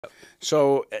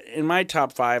So in my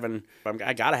top five, and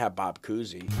I got to have Bob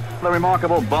Cousy. The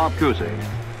remarkable Bob Cousy.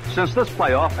 Since this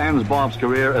playoff ends Bob's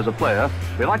career as a player,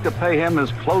 we'd like to pay him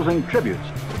his closing tributes.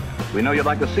 We know you'd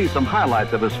like to see some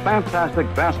highlights of his fantastic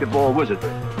basketball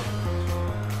wizardry.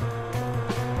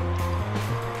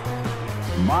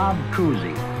 Bob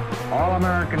Cousy,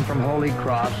 All-American from Holy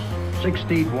Cross, 6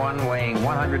 feet 1, weighing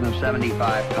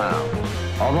 175 pounds.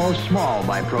 Although small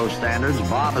by pro standards,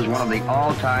 Bob is one of the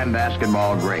all-time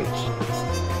basketball greats.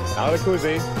 Now to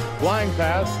Cousy, flying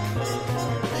pass.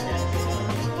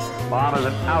 Bob is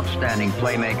an outstanding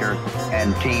playmaker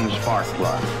and team spark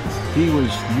plug. He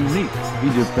was unique. He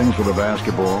did things with a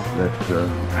basketball that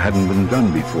hadn't been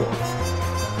done before.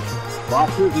 Bob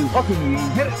Cousy hooking, he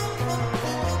hit it.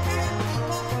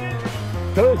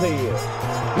 Cousy,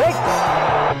 make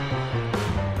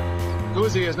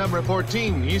Cousy is number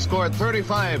 14. He scored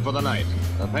 35 for the night.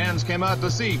 The fans came out to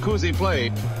see Cousy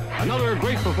play. Another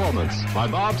great performance by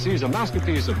Bob sees a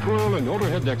masterpiece of twirl and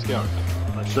overhead dexterity.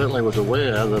 I certainly was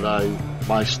aware that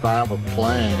my style of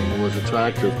playing was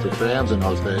attractive to fans in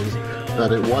those days,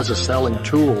 that it was a selling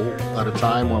tool at a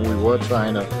time when we were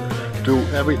trying to do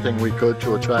everything we could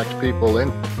to attract people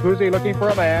in. Cousy looking for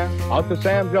a man. Out to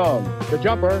Sam Jones. The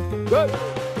jumper. Good.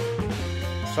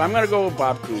 So I'm going to go with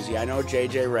Bob Cousy. I know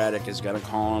JJ Reddick is going to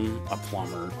call him a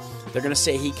plumber. They're going to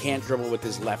say he can't dribble with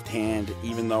his left hand,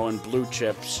 even though in blue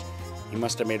chips he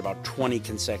must have made about 20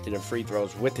 consecutive free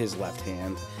throws with his left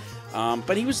hand.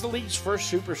 But he was the league's first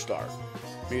superstar.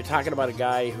 I mean, you're talking about a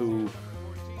guy who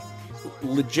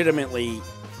legitimately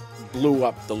blew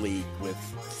up the league with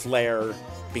flair,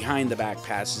 behind-the-back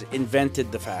passes,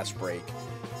 invented the fast break,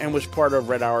 and was part of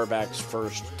Red Auerbach's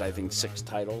first, I think, 6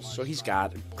 titles. So he's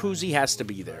got it. Cousy has to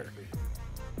be there.